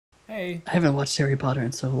Hey. I haven't watched Harry Potter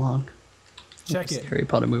in so long. Check it. Harry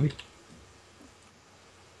Potter movie.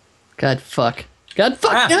 God fuck. God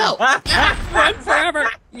fuck no! Run forever!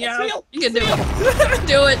 Yeah, you can do it.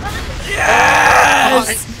 Do it.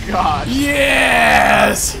 Yes! Oh my god.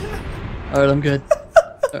 Yes! Alright, I'm good.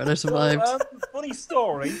 Alright, I survived. Funny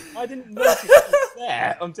story. I didn't notice it was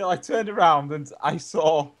there until I turned around and I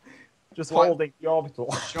saw just holding the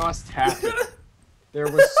orbital. Just happened. There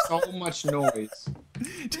was so much noise.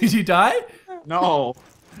 Did you die? No.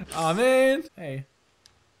 Oh man. Hey.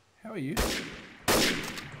 How are you?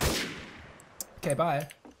 Okay, bye.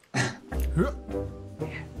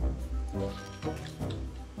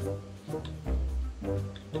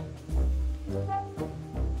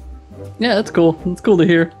 Yeah, that's cool. It's cool to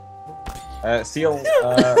hear. Seal,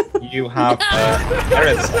 you have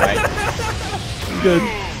errors, right? Good.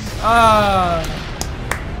 Ah.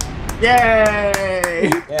 Yay!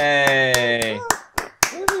 Yay!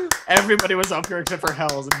 Everybody was up here except for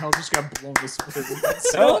Hells, and Hells just got blown to smithereens.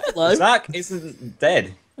 No, alive. Zach isn't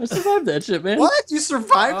dead. I survived that shit, man. What? You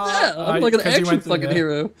survived that? Yeah, I'm like an 'cause you action went through fucking that.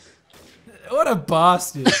 hero. What a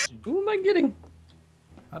bastard. Who am I getting?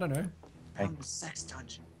 I don't know. I'm the sex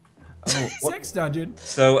dungeon. Oh, what? Sex dungeon.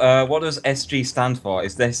 So, what does SG stand for?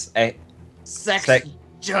 Is this a Sex Sex-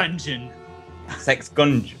 dungeon. sex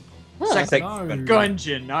gungeon? Huh. Sex No. gungeon.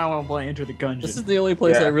 Gungeon. I want to play Enter the Gungeon. This is the only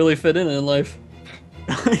place Yeah. I really fit in life.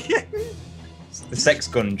 The sex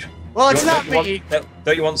gunge. Well, it's Don't not you want- me.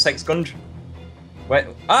 Don't you want sex gunge? Wait.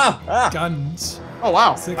 Ah! Guns. Oh,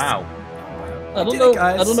 wow. Six. Wow. I don't did know. it,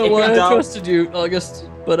 guys. I don't know If why in I doubt- trusted you, August,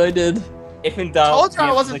 but I did. If in doubt, Told you I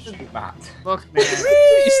give wasn't the the- shoot Matt. Look, man.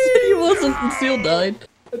 You said he wasn't, and Seal died.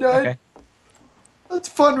 I died. Okay. That's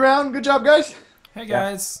a fun round. Good job, guys. Hey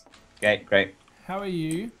Yeah. guys. Okay, great. How are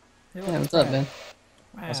you? Hey, Yeah, what's up, man?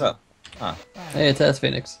 Wow. What's up? Ah. Hey, it's Ass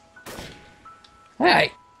Phoenix.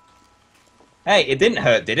 Hey. Hey, it didn't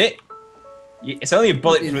hurt, did it? It's only a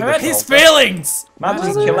bullet through the Hurt his shoulder. feelings! Matt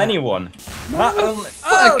doesn't kill anyone. Matt only...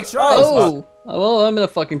 Oh, Fuck. Charles. Oh. Well, I'm in a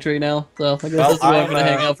fucking tree now, so I guess Well, this is where I'm I'm, gonna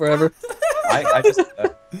hang out forever. I just...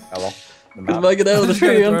 fell off the Because if map. I get out of the just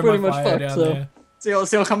gonna tree, I'm throw pretty my much fire fucked, down so. there.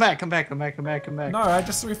 Seal, come back. Come back. Come back. Come back. Come back. No, I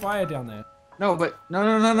just threw fire down there. No, but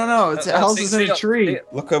no. It's Hells is in a tree.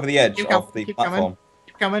 Look over the edge Keep of coming, the keep platform.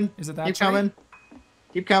 Keep coming. Is it that Keep tree? coming.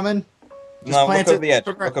 Keep coming. Just No, plant look over it. the edge.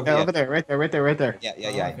 Look Look over yeah, the over edge. there. Right there. Yeah.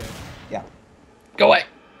 Okay. Yeah. Go away.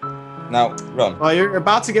 Now, run. Well, you're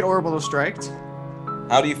about to get orbital striked.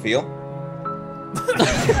 How do you feel?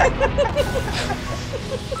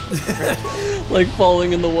 Like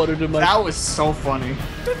falling in the water to my. That was so funny.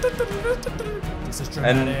 This is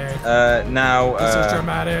And dramatic. now, This is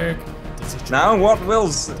dramatic. This is now what will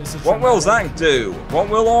This is what will dramatic. Zach do? What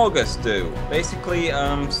will August do? Basically,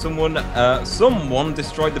 someone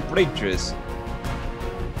destroyed the bridges.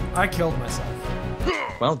 I killed myself.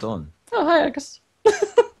 Well done. Oh, hi, August.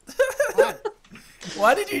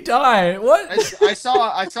 Why did you die? What? I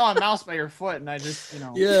saw a mouse by your foot, and I just,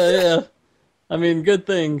 Yeah. I mean, good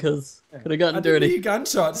thing, because could have I gotten didn't dirty. hear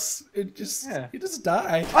gunshots. It just, Yeah. you just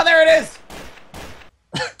die. Oh, there it is.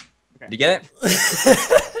 Did you get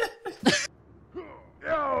it?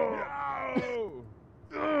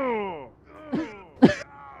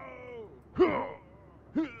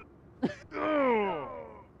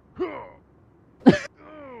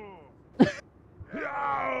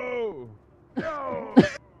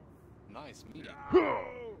 Nice meeting.